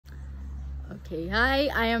Okay, hi,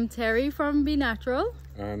 I am Terry from Be Natural.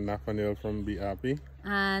 And Nathaniel from Be Happy.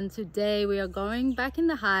 And today we are going back in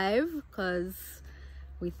the hive because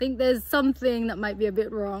we think there's something that might be a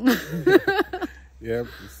bit wrong. Yep,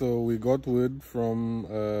 so we got word from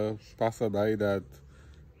a passerby that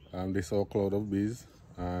they saw a cloud of bees,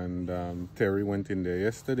 and Terry went in there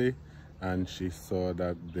yesterday and she saw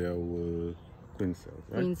that there were queen cells,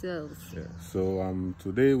 right? Queen cells. Yeah, so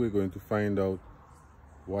today we're going to find out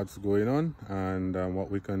what's going on and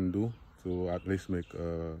what we can do to at least make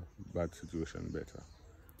a bad situation better.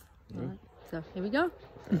 Yeah? Right, so here we go.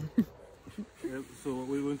 Yeah. Yep, so what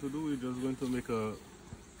we're going to do, we're just going to make a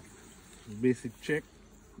basic check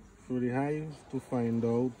for the hive to find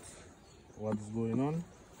out what's going on.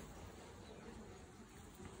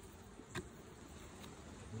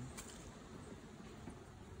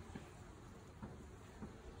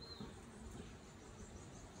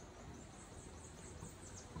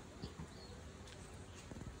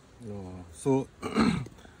 So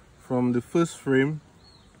from the first frame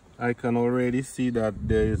I can already see that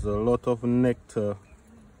there is a lot of nectar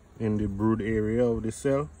in the brood area of the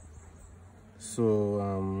cell.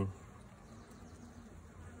 So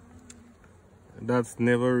that's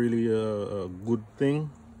never really a good thing,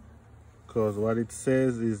 because what it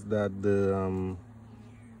says is that the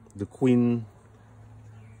queen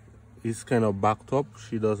is kind of backed up.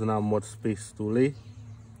 She doesn't have much space to lay.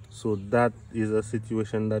 So that is a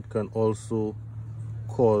situation that can also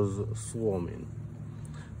cause swarming.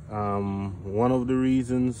 One of the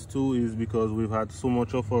reasons too is because we've had so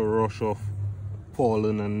much of a rush of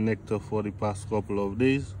pollen and nectar for the past couple of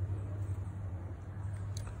days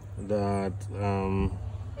that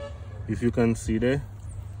if you can see there,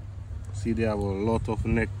 they have a lot of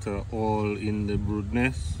nectar all in the brood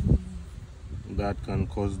nest that can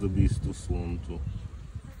cause the bees to swarm too.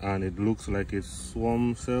 And it looks like it's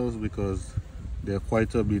swarm cells because they're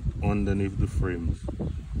quite a bit underneath the frames.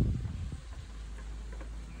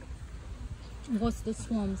 What's the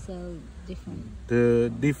swarm cell different?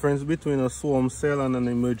 The difference between a swarm cell and an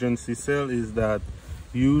emergency cell is that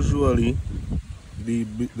usually the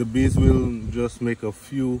bees will just make a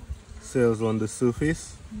few cells on the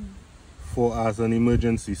surface for as an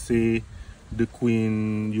emergency. Say the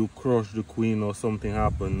queen, you crush the queen or something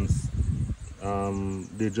happens,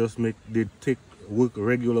 they take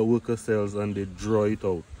regular worker cells and they draw it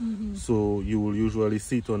out. So you will usually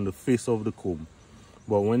see it on the face of the comb.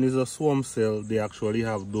 But when it's a swarm cell, they actually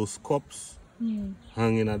have those cups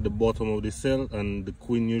hanging at the bottom of the cell, and the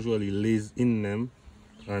queen usually lays in them,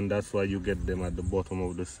 and that's why you get them at the bottom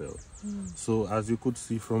of the cell. So as you could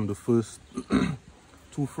see from the first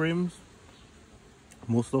two frames,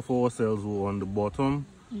 most of our cells were on the bottom.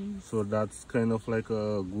 So that's kind of like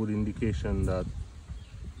a good indication that,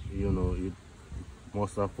 you know, it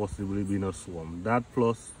must have possibly been a swarm. That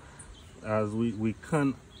plus, as we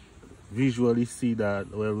can visually see that,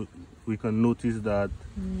 where we can notice that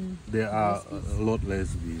there are a lot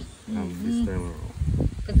less bees this time around.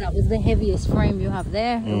 Because that was the heaviest frame you have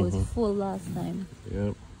there. It was full last time.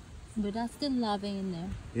 Yep. But that's still larvae in there.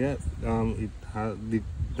 Yeah, it has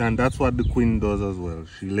and that's what the queen does as well.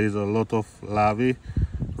 She lays a lot of larvae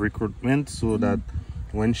recruitment, so that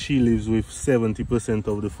when she leaves with 70%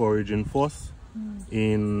 of the foraging force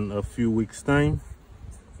in a few weeks time,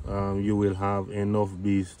 you will have enough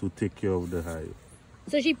bees to take care of the hive.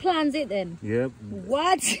 So she plans it then? Yep.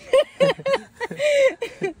 What?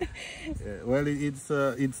 Yeah, well, it's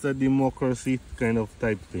a democracy kind of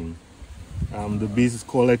type thing. The bees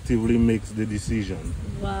collectively makes the decision.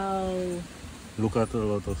 Wow. Look at a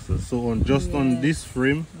lot of stuff. So on on this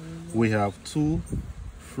frame, we have 2,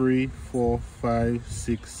 3, 4, 5,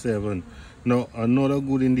 6, 7. Now another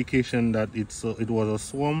good indication that it was a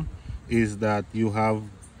swarm is that you have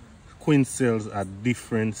queen cells at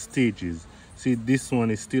different stages. See, this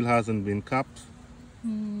one still hasn't been capped.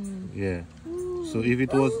 Yeah. So if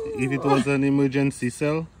it was an emergency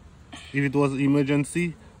cell, if it was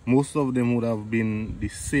emergency, most of them would have been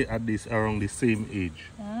around the same age.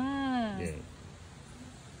 Yeah.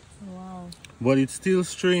 Wow. But it's still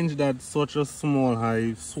strange that such a small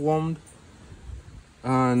hive swarmed,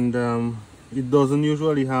 and it doesn't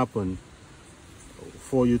usually happen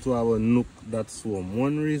for you to have a nook that swarm.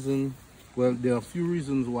 One reason, well, there are a few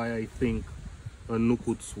reasons why I think a nook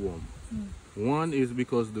would swarm. One is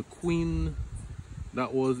because the queen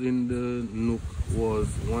that was in the nook was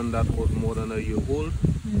one that was more than a year old,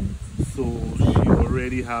 so she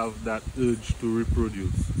already have that urge to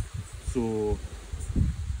reproduce. So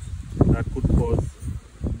that could cause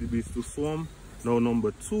the bees to swarm. Now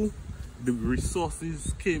number two, the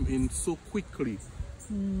resources came in so quickly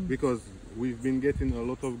because we've been getting a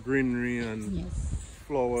lot of greenery and Yes.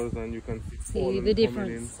 flowers, and you can see See the pollen coming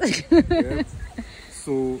difference. in. Yeah.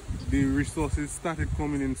 So the resources started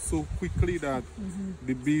coming in so quickly that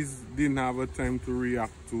the bees didn't have a time to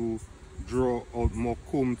react to draw out more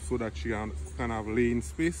comb so that she can have laying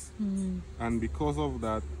space. And because of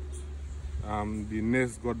that, the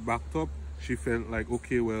nest got backed up. She felt like,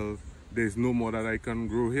 okay, well, there's no more that I can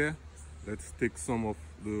grow here. Let's take some of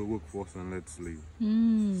the workforce and let's leave.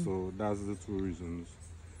 So that's the two reasons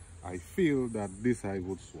I feel that this hive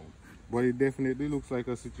would swarm. But it definitely looks like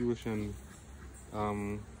a situation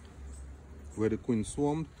where the queen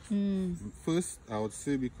swarmed. First, I would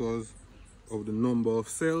say because of the number of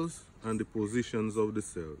cells and the positions of the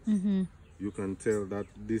cells. You can tell that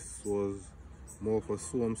this was more of a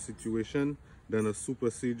swarm situation than a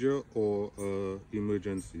supersedure or a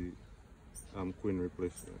emergency queen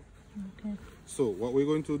replacement. Okay. So what we're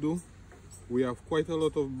going to do, we have quite a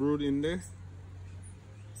lot of brood in there,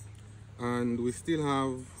 and we still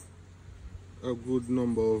have a good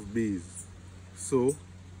number of bees. So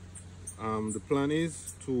the plan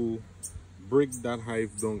is to break that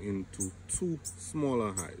hive down into 2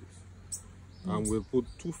 smaller hives, and we'll put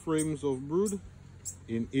 2 frames of brood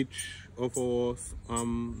in each of our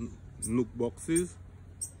nook boxes,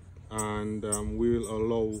 and we'll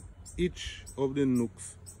allow each of the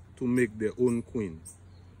nooks to make their own queen.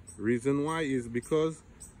 Reason why is because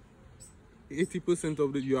 80%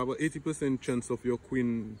 of you have a 80% chance of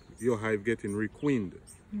your hive getting requeened.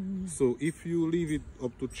 So if you leave it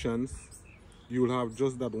up to chance, you'll have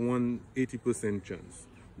just that 80% chance.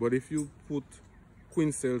 But if you put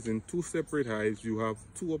queen cells in 2 separate hives, you have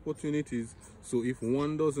 2 opportunities. So if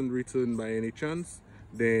one doesn't return by any chance,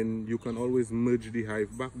 then you can always merge the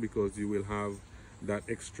hive back because you will have that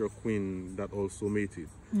extra queen that also mated.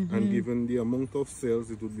 And given the amount of cells,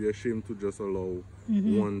 it would be a shame to just allow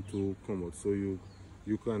one to come out. So you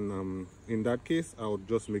can, in that case, I would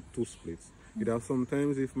just make 2 splits.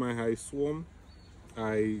 Sometimes if my hive swarm,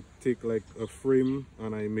 I take like a frame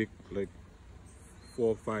and I make like 4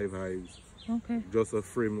 or 5 hives. Okay. Just a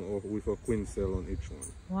frame with a queen cell on each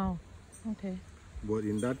one. Wow. Okay. But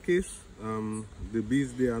in that case, the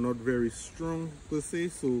bees, they are not very strong per se,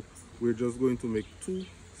 so we're just going to make 2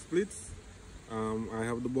 splits. I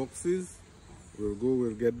have the boxes.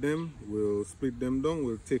 We'll get them, we'll split them down,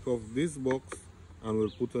 we'll take off this box and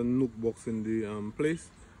we'll put a nook box in the place,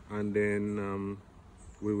 and then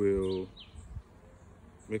we will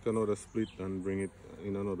make another split and bring it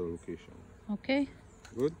in another location. Okay.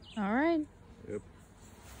 Good? All right. Yep.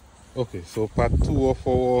 Okay, so part 2 of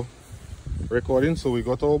our recording. So we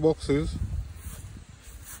got our boxes,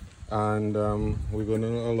 and we're gonna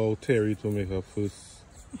allow Terry to make her first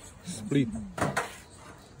split.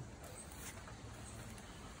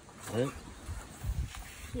 Right?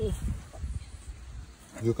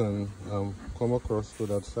 You can come across to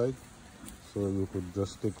that side, so you could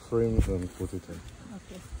just take frames and put it in.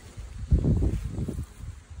 Okay.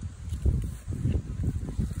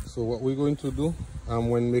 So what we're going to do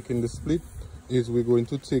when making the split is we're going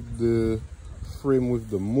to take the frame with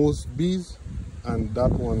the most bees, and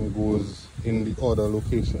that one goes in the other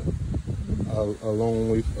location,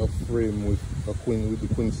 along with a frame with a queen with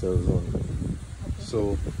the queen cells on it. Okay.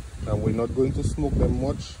 So we're not going to smoke them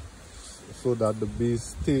much, so that the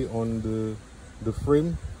bees stay on the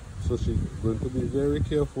frame. So she's going to be very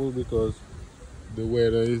careful because the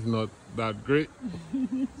weather is not that great.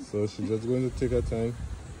 So she's just going to take her time.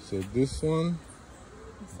 So this one,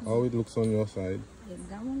 how it looks on your side? Yeah,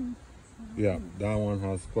 that one. Yeah, that one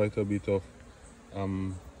has quite a bit of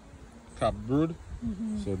cap brood.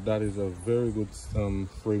 So that is a very good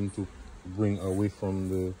frame to bring away from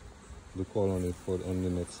the colony on the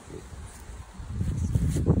next split.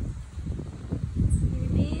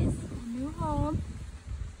 Babies, new home.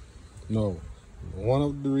 No, one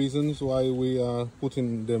of the reasons why we are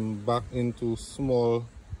putting them back into small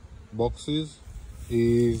boxes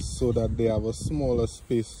is so that they have a smaller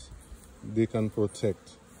space they can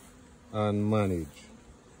protect and manage,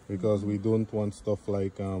 because we don't want stuff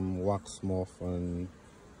like wax moth and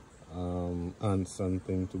ants and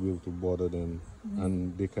things to be able to bother them,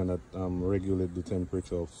 and they cannot regulate the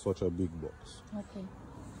temperature of such a big box. Okay.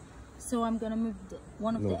 So I'm gonna move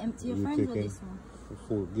one of the emptier frames or this one?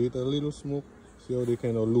 Get a little smoke. See how they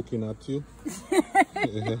kind of looking at you.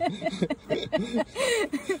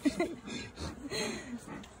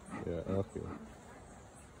 Yeah, okay.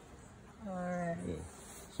 Alright. Yeah.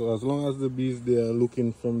 So as long as the bees, they are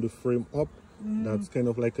looking from the frame up, that's kind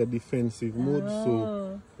of like a defensive mode.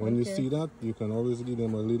 So when you see that, you can always give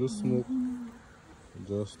them a little smoke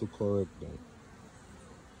just to correct them.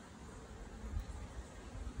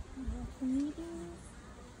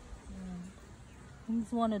 think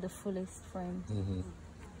it's one of the fullest frames.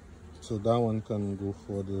 So that one can go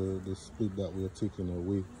for the split that we're taking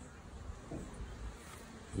away.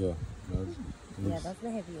 Yeah, That's the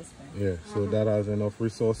heaviest frame. Yeah, so that has enough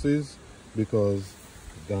resources because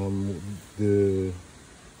the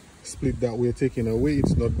split that we're taking away,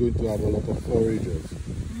 it's not going to have a lot of foragers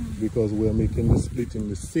because we're making the split in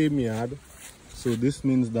the same yard. So this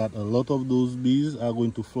means that a lot of those bees are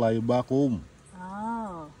going to fly back home.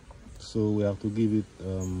 Oh. So we have to give it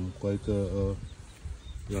quite a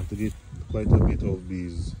bit of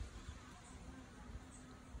bees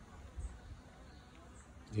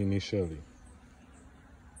initially.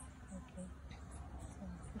 Okay. So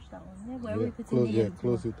push that one there. Where are we putting close, the end?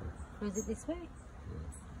 close it up. Close it this way?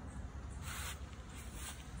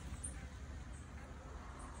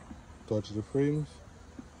 Touch the frames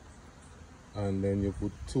and then you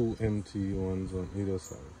put 2 empty ones on either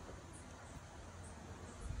side.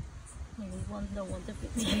 Yeah, these ones don't want to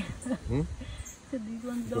fit together. So these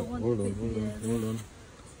ones don't want to fit together. Hold on.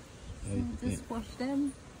 Just wash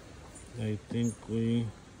them. I think we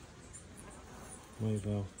might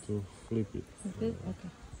have to flip it. Flip it? Okay.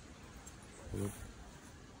 Flip.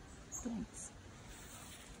 Thanks.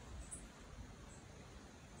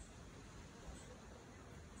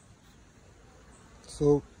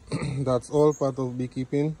 So that's all part of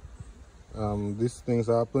beekeeping. These things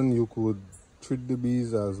happen. You could treat the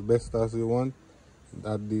bees as best as you want.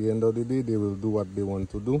 At the end of the day, they will do what they want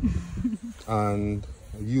to do. And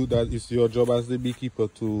that is your job as the beekeeper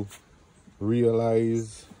to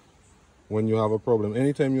realize when you have a problem.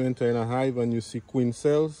 Anytime you enter in a hive and you see queen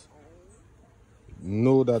cells,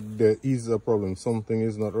 know that there is a problem. Something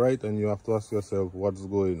is not right and you have to ask yourself what's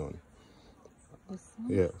going on. This one?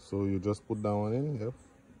 Yeah, so you just put that one in. Yep.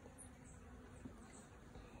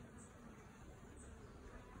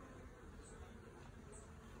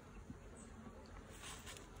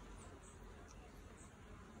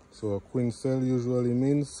 So a queen cell usually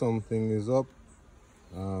means something is up.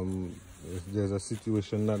 If there's a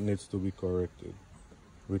situation that needs to be corrected,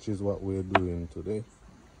 which is what we're doing today.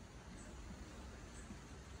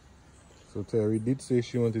 So Terry did say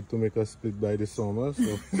she wanted to make a split by the summer,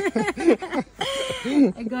 so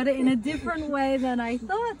I got it in a different way than I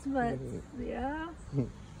thought, but yeah,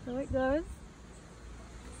 so it goes.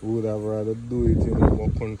 We would have rather do it in a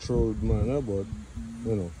more controlled manner, but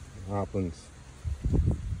you know, it happens.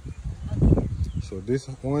 So this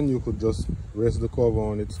one you could just rest the cover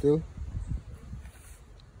on it still.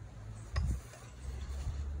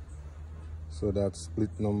 So that's split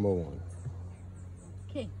number 1.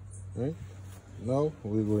 Okay. Right? Now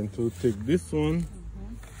we're going to take this one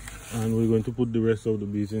and we're going to put the rest of the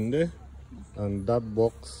bees in there, and that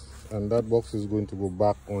box is going to go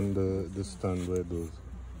back on the stand where those.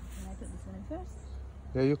 Can I put this one in first?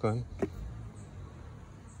 Yeah, you can.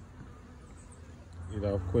 You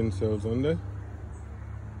have queen cells on there.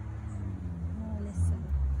 No, listen.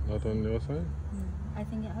 Not on the other side? I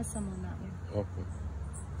think it has some on that one. Okay.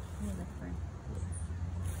 Near the frame.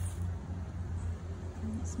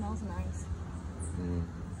 It smells nice.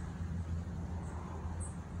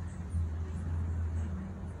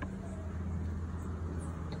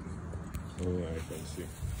 Oh, I can see.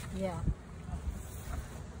 Yeah.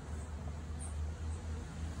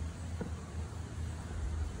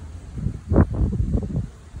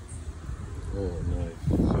 Oh, nice.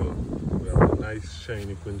 So we have a nice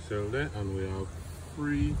shiny queen cell there, and we have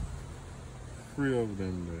three of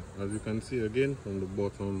them there. As you can see again from the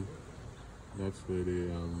bottom, that's where they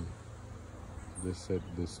set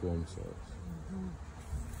the swarm cells.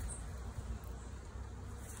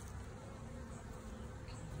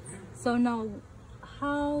 So now,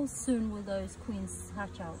 how soon will those queens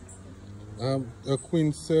hatch out? A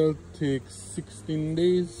queen cell takes 16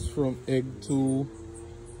 days from egg to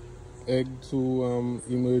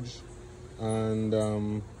emerge, and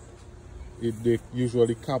they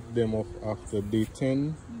usually cap them off after day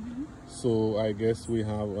 10. So I guess we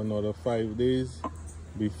have another 5 days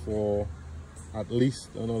before, at least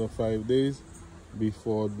another 5 days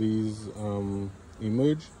before these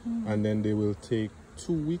emerge, and then they will take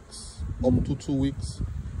 2 weeks, up to 2 weeks,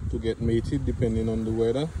 to get mated depending on the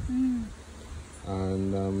weather.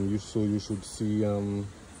 And you should see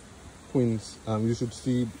queens. You should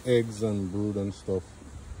see eggs and brood and stuff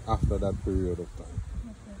after that period of time.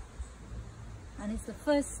 Okay. And it's the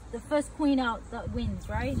first queen out that wins,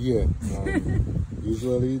 right? Yeah.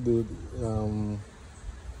 Usually the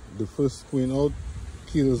first queen out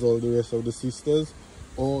kills all the rest of the sisters,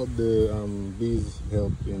 or the bees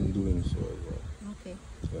help in doing so as well. Okay.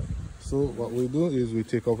 Yeah. So what we do is we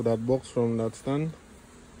take off that box from that stand.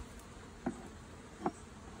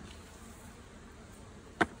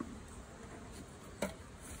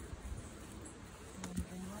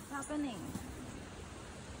 happening?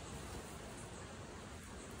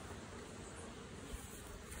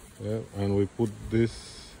 Yeah, and we put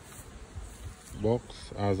this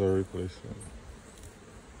box as a replacement.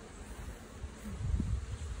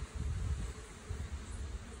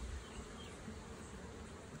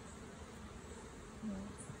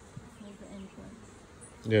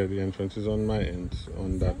 Yeah, the entrance is on my end,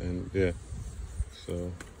 on that end, yeah.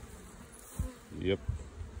 So, yep.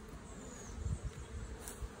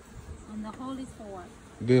 And the hole is for what?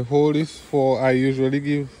 The hole is for, I usually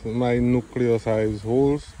give my nucleus hives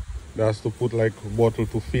holes. That's to put like bottle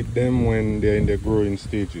to feed them when they're in the growing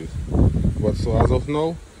stages. But so as of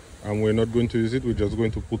now, we're not going to use it, we're just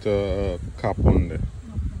going to put a cap on there,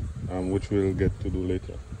 which we'll get to do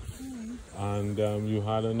later. And you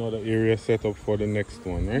had another area set up for the next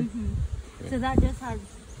one, right? Yeah. So that just has,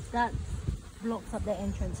 that blocks up the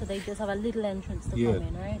entrance, so they just have a little entrance to come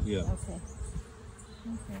in, right? Yeah. Okay.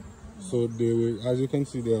 So they will, as you can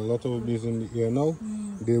see, there are a lot of bees in the air now.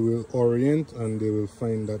 They will orient and they will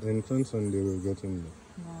find that entrance and they will get in there.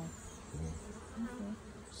 Nice. Yeah.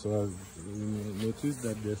 So as you notice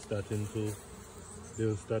that they'll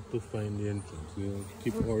start to find the entrance. They'll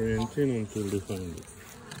keep orienting until they find it.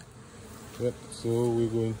 Yep, so we're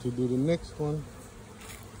going to do the next one.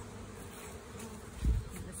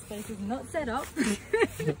 The space is not set up.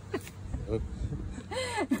 Okay.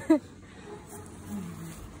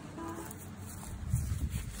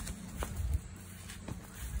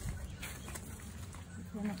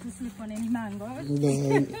 You're not to slip on any mangoes. No,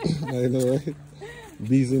 I know, right?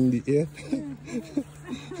 Bees in the air. Okay.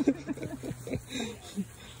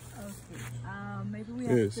 Maybe we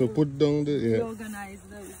have to so put down the organize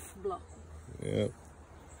those blocks. Yeah.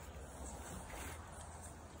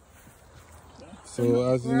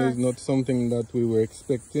 So as you know, it's not something that we were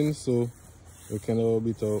expecting, so we're kind of a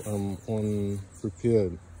bit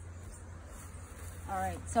unprepared.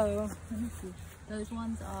 Alright, so let me see. Those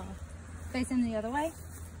ones are facing the other way?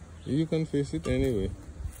 You can face it anyway.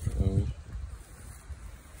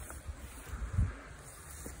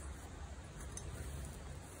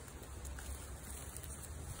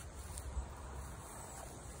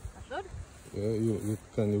 That's good? Yeah,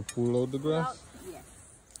 can you pull out the grass? Yes.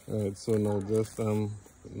 Alright, so now just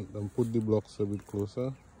put the blocks a bit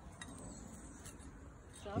closer.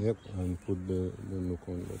 So? Yep, and put the nook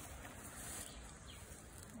on there.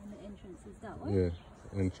 And the entrance is that way?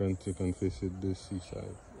 Yeah, entrance you can face it the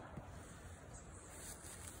seaside.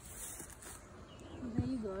 There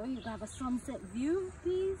you go, you have a sunset view,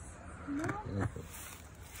 please. No? Okay.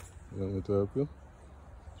 You want me to help you?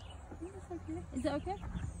 Yes, okay. Is it okay?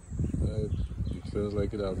 It feels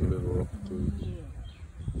like it has a little rock to it.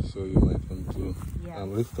 Yeah. So you might want to Yeah.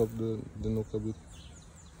 lift up the nook a bit.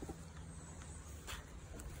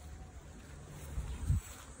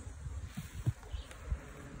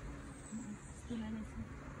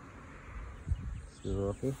 Still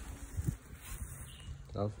rocky?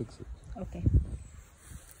 I'll fix it. Okay.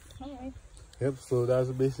 Alright. Yep, so that's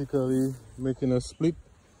basically making a split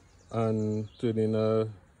and turning a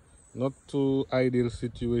not too ideal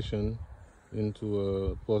situation into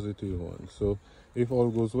a positive one. So if all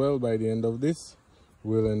goes well, by the end of this,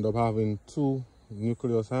 we'll end up having 2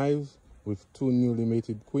 nucleus hives with 2 newly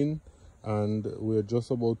mated queen, and we're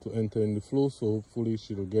just about to enter in the flow, so hopefully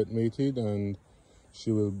she'll get mated and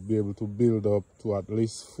she will be able to build up to at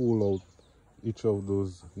least full out each of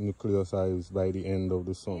those nucleus hives by the end of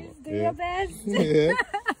the summer. Do your best. Yeah,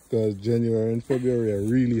 because January and February are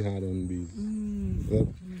really hard on bees. Yep.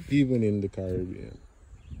 Even in the Caribbean.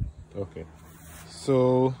 Okay,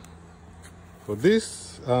 so for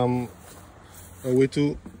this, a way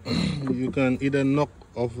to, you can either knock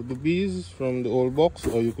off the bees from the old box,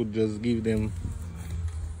 or you could just give them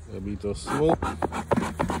a bit of smoke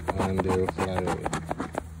and they'll fly away.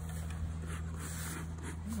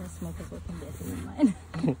 Smoke is working better than mine.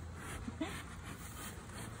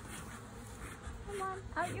 Come on,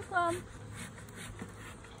 out you come.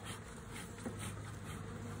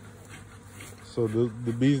 So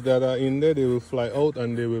the bees that are in there, they will fly out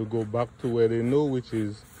and they will go back to where they know, which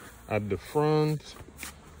is at the front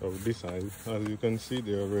of this hive. As you can see,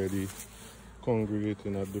 they're already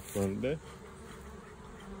congregating at the front there.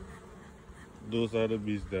 Those are the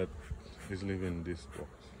bees that is living in this box.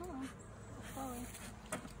 Come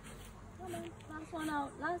on, last one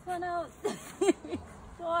out, last one out.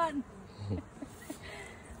 Go on.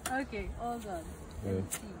 Okay, all done. Yeah.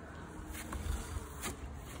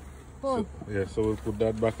 Pull. So we'll put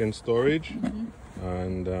that back in storage,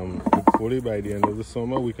 and hopefully by the end of the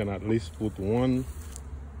summer we can at least put 1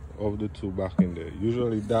 of the 2 back in there.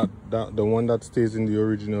 Usually the one that stays in the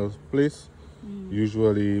original place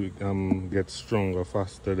usually gets stronger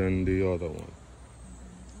faster than the other one,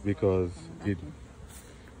 because it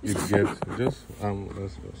gets let's go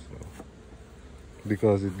slow,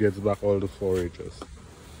 because it gets back all the foragers.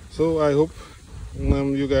 So I hope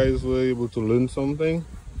you guys were able to learn something,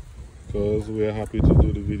 because we are happy to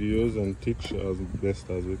do the videos and teach as best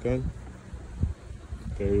as we can.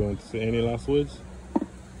 Okay, you want to say any last words?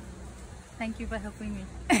 Thank you for helping me.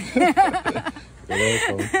 You're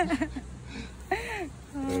welcome.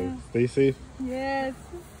 Stay safe. Yes.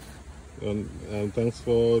 And thanks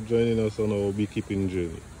for joining us on our beekeeping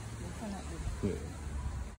journey. Definitely. Yeah.